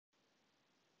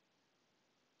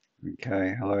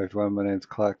Okay, hello everyone. My name is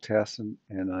Clarke Towson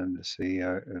and I'm the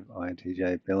CEO of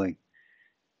INTJ Billing.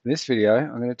 In this video,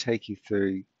 I'm going to take you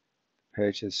through the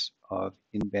purchase of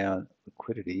inbound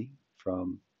liquidity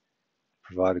from a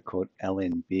provider called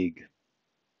LNBIG.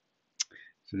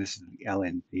 So this is the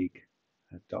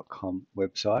LNBIG.com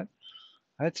website.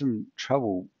 I had some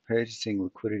trouble purchasing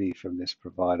liquidity from this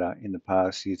provider in the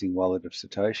past using Wallet of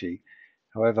Satoshi.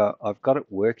 However, I've got it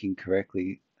working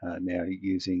correctly now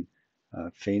using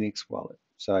Phoenix Wallet.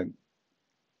 So I'm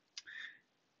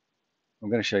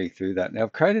going to show you through that. Now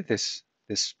I've created this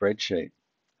spreadsheet.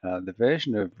 The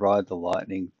version of Ride the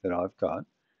Lightning that I've got,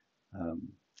 that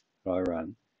I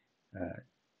run,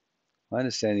 my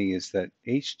understanding is that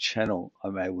each channel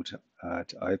I'm able to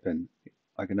open,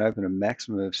 I can open a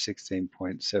maximum of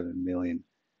 16.7 million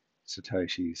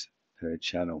Satoshis per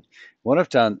channel. What I've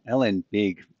done,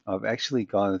 LNBIG, I've actually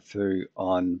gone through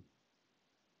on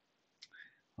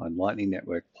Lightning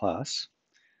Network Plus,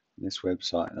 on this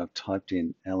website, and I've typed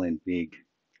in LNBIG.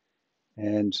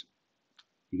 And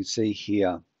you can see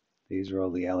here, these are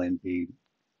all the LNBIG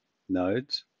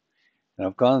nodes. And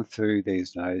I've gone through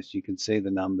these nodes. You can see the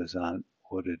numbers aren't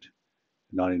ordered,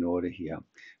 not in order here.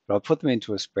 But I've put them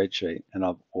into a spreadsheet and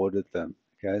I've ordered them.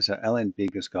 Okay, so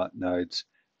LNBIG has got nodes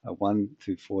 1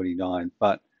 through 49,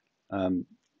 but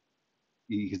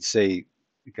you can see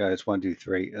it goes 1, 2,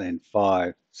 3, and then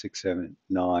 5, 6, 7,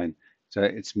 9. So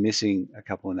it's missing a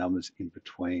couple of numbers in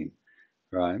between,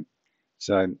 right?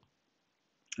 So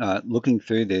looking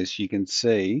through this, you can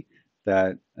see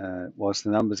that whilst the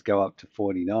numbers go up to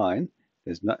 49,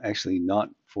 there's not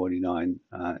 49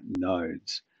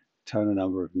 nodes. Total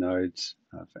number of nodes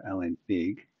for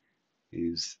LNBIG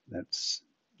that's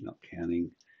not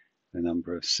counting the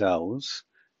number of cells.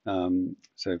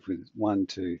 So if it's 1,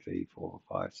 2, 3, 4,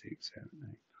 5, 6, 7,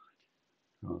 8,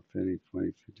 12, 13,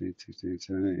 14, 15, 16,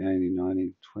 17, 18,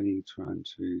 19, 20, 21,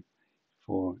 22,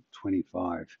 24,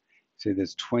 25. So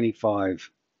there's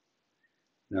 25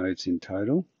 nodes in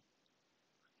total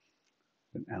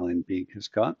that LNBIG has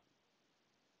got.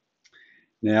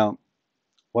 Now,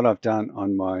 what I've done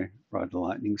on my Ride the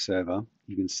Lightning server,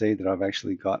 you can see that I've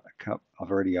actually got I've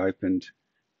already opened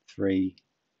three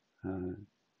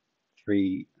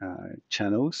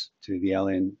channels to the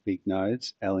LNBIG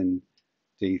nodes,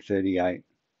 LND38,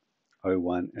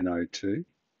 01, and 02.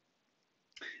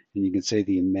 And you can see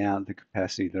the amount, the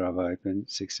capacity that I've opened,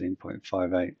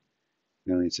 16.58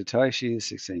 million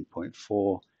Satoshis,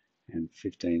 16.4, and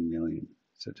 15 million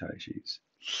Satoshis.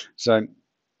 So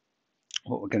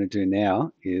what we're going to do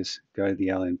now is go to the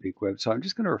LNBIG website. I'm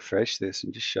just going to refresh this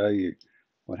and just show you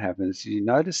what happens. You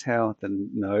notice how the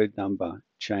node number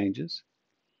changes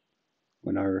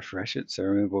when I refresh it. So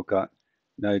remember, we've got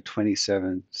node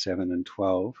 27, 7, and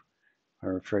 12. I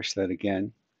refresh that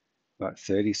again, got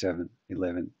 37,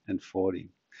 11, and 40.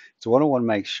 So what I want to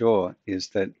make sure is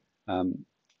that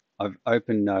I've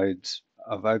opened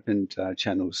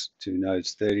channels to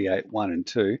nodes 38, 1, and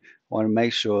 2. I want to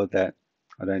make sure that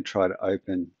I don't try to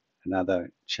open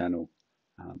another channel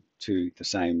to the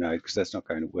same node, because that's not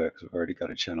going to work because I've already got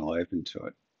a channel open to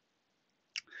it.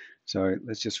 So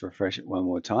let's just refresh it one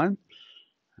more time.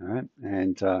 All right,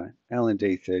 and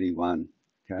LND 31,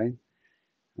 okay,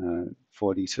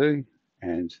 42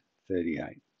 and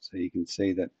 38. So you can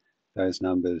see that those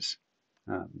numbers,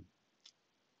 one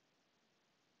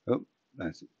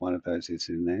of those is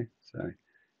in there. So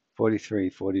 43,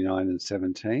 49, and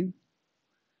 17.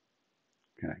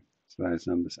 Okay, so those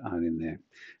numbers aren't in there.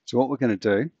 So what we're going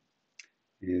to do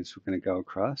is we're going to go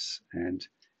across, and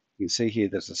you can see here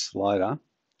there's a slider,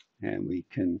 and we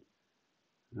can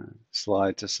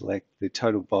slide to select the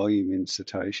total volume in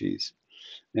Satoshis.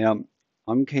 Now,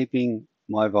 I'm keeping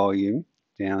my volume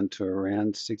down to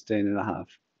around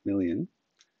 16.5 million,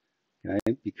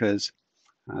 okay, because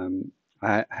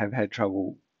I have had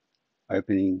trouble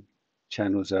opening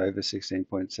channels over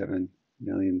 16.7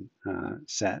 million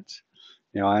sats.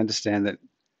 Now, I understand that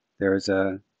there is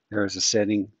a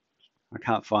setting. I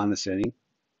can't find the setting.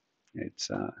 It's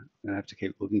I'm going to have to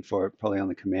keep looking for it, probably on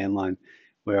the command line,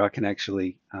 where I can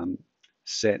actually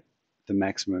set the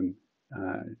maximum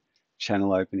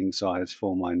channel opening size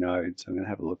for my nodes. I'm going to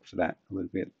have a look for that a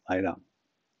little bit later.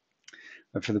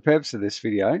 But for the purpose of this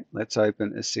video, let's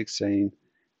open a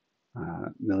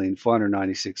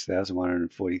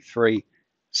 16,496,143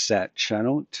 sat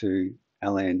channel to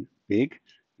LNBIG.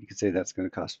 You can see that's going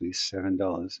to cost me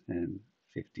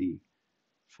 $7.54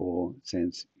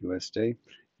 USD.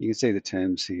 You can see the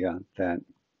terms here that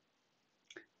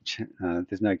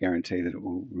there's no guarantee that it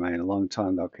will remain a long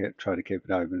time. They'll try to keep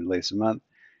it open at least a month,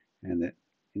 and that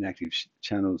inactive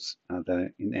channels that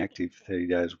are inactive for 30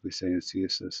 days will be seen as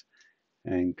useless.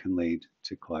 and can lead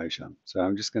to closure. So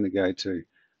I'm just going to go to,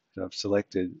 so I've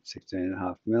selected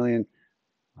 16.5 million.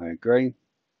 I agree.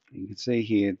 You can see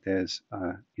here there's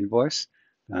an invoice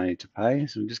that I need to pay.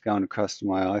 So I'm just going across to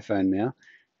my iPhone now,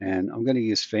 and I'm going to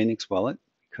use Phoenix Wallet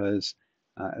because,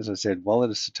 as I said,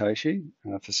 Wallet is Satoshi.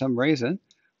 For some reason,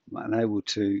 I'm unable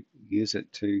to use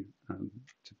it to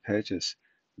purchase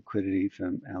liquidity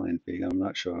from LNBIG. I'm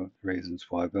not sure the reasons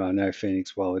why, but I know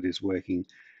Phoenix Wallet is working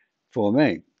for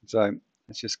me. So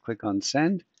let's just click on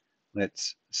send.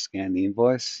 Let's scan the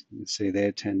invoice. You can see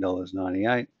there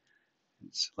 $10.98.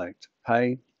 Select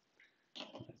pay.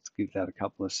 Let's give that a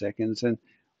couple of seconds. And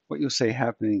what you'll see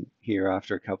happening here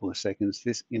after a couple of seconds,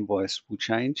 this invoice will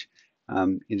change,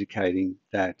 indicating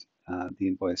that the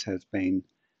invoice has been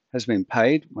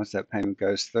paid once that payment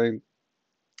goes through.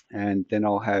 And then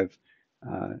I'll have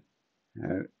a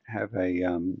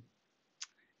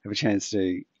chance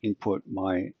to input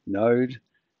my node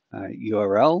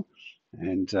URL,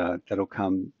 and that'll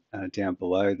come down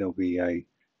below. There'll be a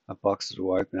box that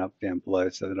will open up down below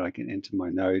so that I can enter my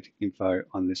node info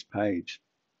on this page.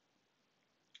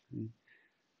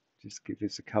 Just give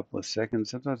this a couple of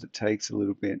seconds. Sometimes it takes a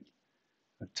little bit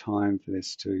of time for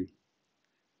this to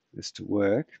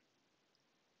work.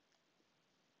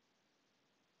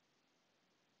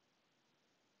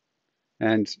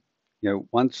 And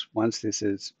once this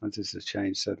is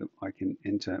changed so that I can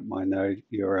enter my node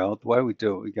URL, the way we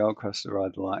do it, we go across to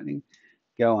Ride the Lightning,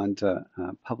 go under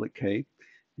public key,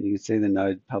 and you can see the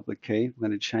node public key. I'm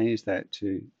going to change that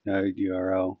to node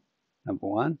URL number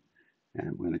 1,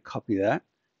 and we're going to copy that,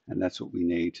 and that's what we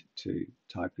need to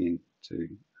type in to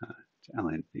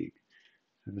LNBIG.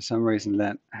 So for some reason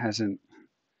that hasn't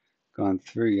gone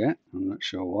through yet. I'm not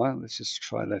sure why. Let's just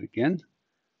try that again.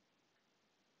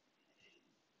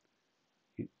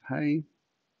 Hit pay.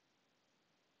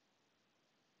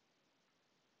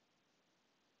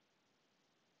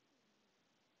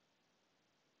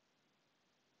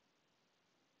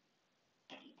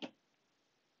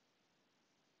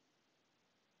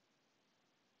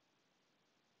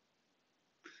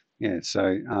 Yeah, so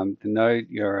the node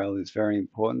URL is very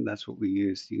important. That's what we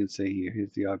use. You can see here,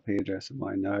 here's the IP address of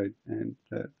my node and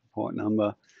the port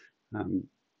number. And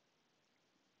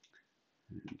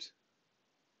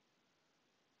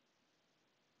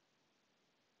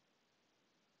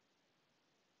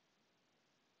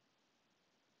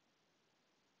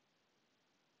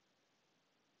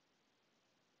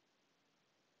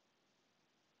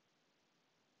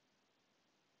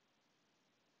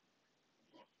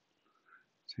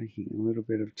taking a little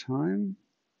bit of time.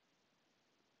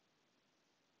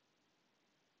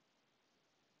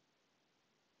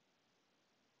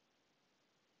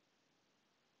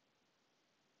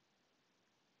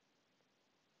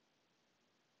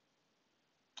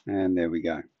 And there we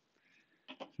go.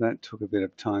 So that took a bit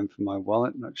of time for my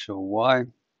wallet, not sure why.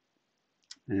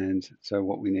 And so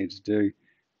what we need to do,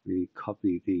 we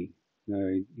copy the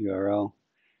node URL,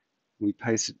 we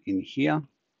paste it in here,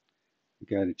 we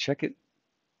go to check it,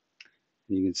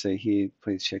 and you can see here,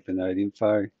 please check the node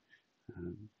info.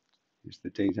 Here's the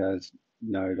details,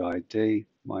 node ID,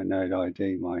 my node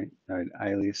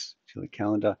alias, chili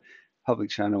calendar, public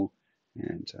channel,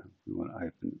 and we want to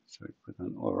open it. So click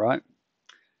on all right.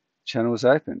 Channel is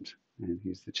opened, and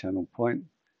here's the channel point.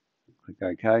 Click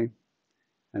OK,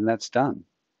 and that's done.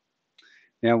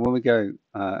 Now, when we go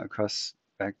across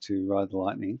back to Ride the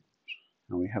Lightning,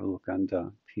 and we have a look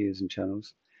under peers and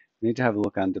channels, we need to have a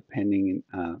look under pending.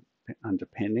 And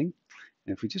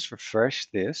if we just refresh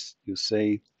this, you'll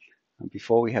see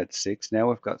before we had 6, now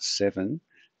we've got 7.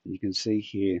 And you can see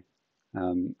here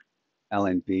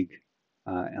LNBIG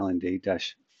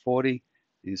LND-40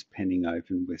 is pending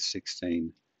open with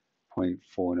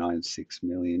 16.496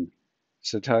 million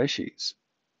Satoshis.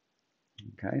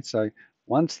 Okay, so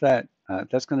once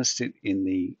that's going to sit in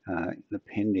the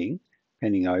pending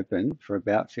open for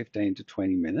about 15 to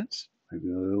 20 minutes, maybe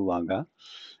a little longer.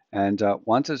 And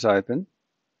once it's open,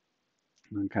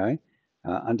 okay,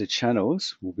 under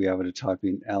channels, we'll be able to type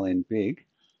in LNBIG,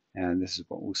 and this is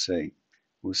what we'll see.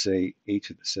 We'll see each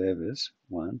of the servers,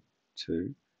 1,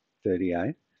 2,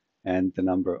 38, and the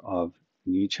number of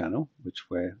new channel, which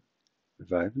we've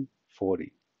opened,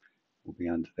 40, will be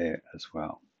under there as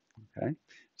well. Okay,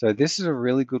 so this is a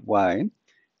really good way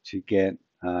to get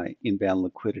inbound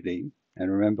liquidity.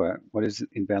 And remember, what is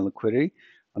inbound liquidity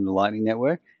on the Lightning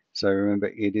Network? So remember,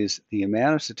 it is the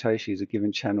amount of Satoshis a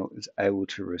given channel is able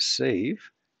to receive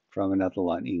from another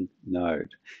Lightning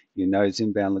node. Your node's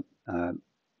inbound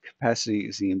capacity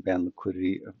is the inbound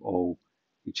liquidity of all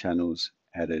your channels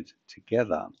added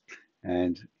together.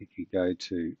 And if you go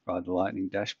to Ride the Lightning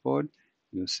dashboard,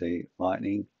 you'll see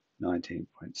Lightning,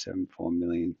 19.74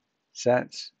 million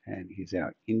sats, and here's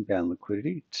our inbound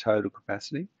liquidity, total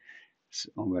capacity, it's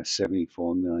almost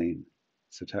 74 million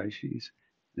satoshis,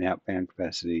 and outbound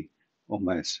capacity,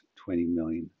 almost 20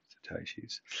 million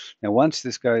satoshis. Now, once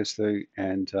this goes through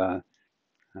and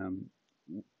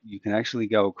you can actually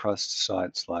go across to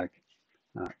sites like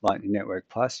Lightning Network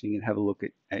Plus, you can have a look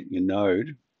at your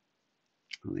node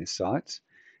on these sites.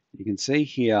 You can see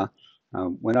here,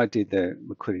 when I did the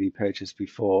liquidity purchase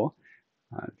before,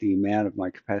 the amount of my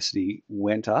capacity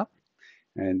went up,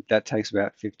 and that takes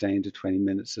about 15 to 20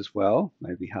 minutes as well,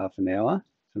 maybe half an hour,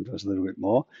 sometimes a little bit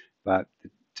more, but the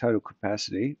total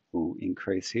capacity will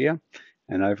increase here.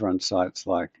 And over on sites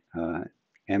like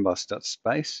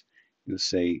amboss.space, you'll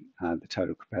see the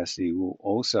total capacity will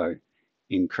also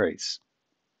increase.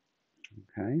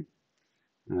 Okay,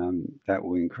 that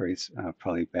will increase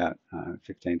probably about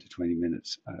 15 to 20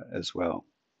 minutes as well.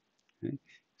 Okay.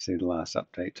 See the last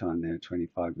update time there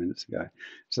 25 minutes ago.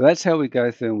 So that's how we go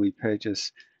through and we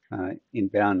purchase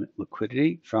inbound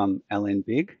liquidity from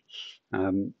LNBIG.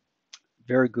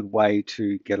 Very good way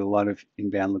to get a lot of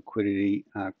inbound liquidity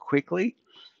quickly.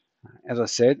 As I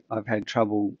said, I've had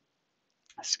trouble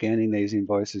scanning these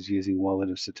invoices using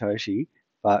Wallet of Satoshi,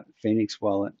 but Phoenix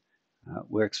Wallet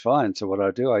works fine. So what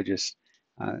I do, I just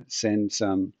send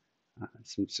some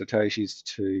Satoshis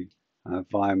to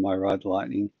via my Ride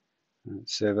Lightning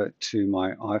server to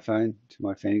my iPhone, to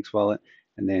my Phoenix Wallet,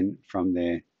 and then from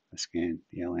there I scan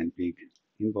the LNBIG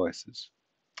invoices.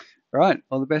 All right,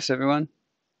 all the best everyone.